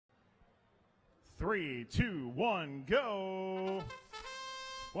3, 2, 1, go.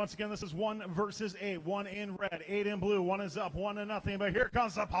 Once again, this is 1 versus 8. 1 in red, 8 in blue. 1 is up, 1-0. But here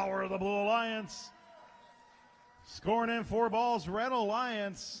comes the power of the Blue Alliance. Scoring in 4 balls. Red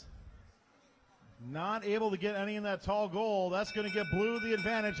Alliance not able to get any in that tall goal. That's going to give blue the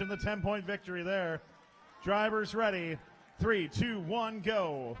advantage in the 10-point victory there. Drivers ready. 3, 2, 1,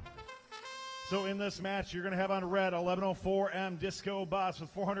 go. So in this match, you're going to have on red 1104M Discobots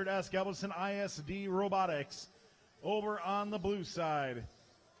with 400S Galveston I.S.D. Robotics. Over on the blue side,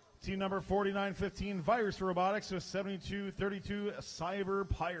 team number 4915 Virus Robotics with 7232 Cyber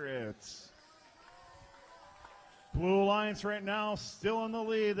Pirates. Blue Alliance right now still in the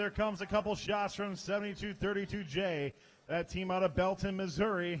lead. There comes a couple shots from 7232J. That team out of Belton,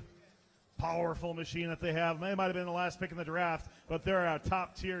 Missouri. Powerful machine that they have. They might have been the last pick in the draft, but they're a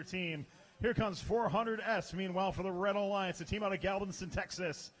top-tier team. Here comes 400S, meanwhile, for the Red Alliance, a team out of Galveston,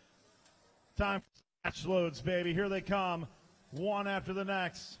 Texas. Time for match loads, baby. Here they come, one after the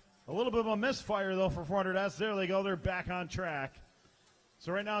next. A little bit of a misfire, though, for 400S. There they go. They're back on track.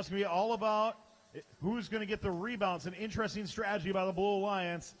 So right now it's going to be all about who's going to get the rebounds. An interesting strategy by the Blue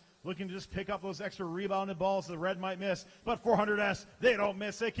Alliance, looking to just pick up those extra rebounded balls the red might miss. But 400S, they don't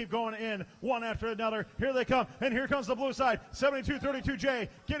miss. They keep going in one after another. Here they come, and here comes the blue side. 7232J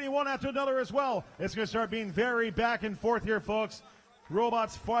getting one after another as well. It's going to start being very back and forth here, folks.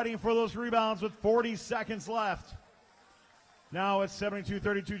 Robots fighting for those rebounds with 40 seconds left. Now it's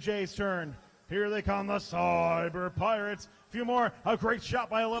 7232J's turn. Here they come, the Cyber Pirates. A few more. A great shot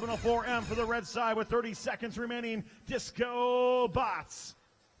by 1104M for the red side with 30 seconds remaining. Discobots.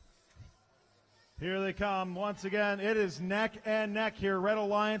 Here they come once again. It is neck and neck here. Red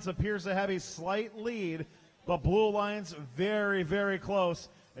Alliance appears to have a slight lead, but Blue Alliance very, very close.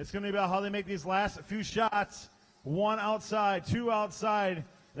 It's going to be about how they make these last few shots. 1 outside, 2 outside.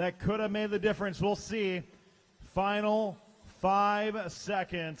 That could have made the difference. We'll see. Final 5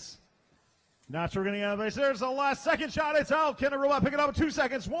 seconds. Not sure we're going to get out of the base. There's the last second shot. It's out. Can the robot pick it up in 2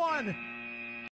 seconds? 1.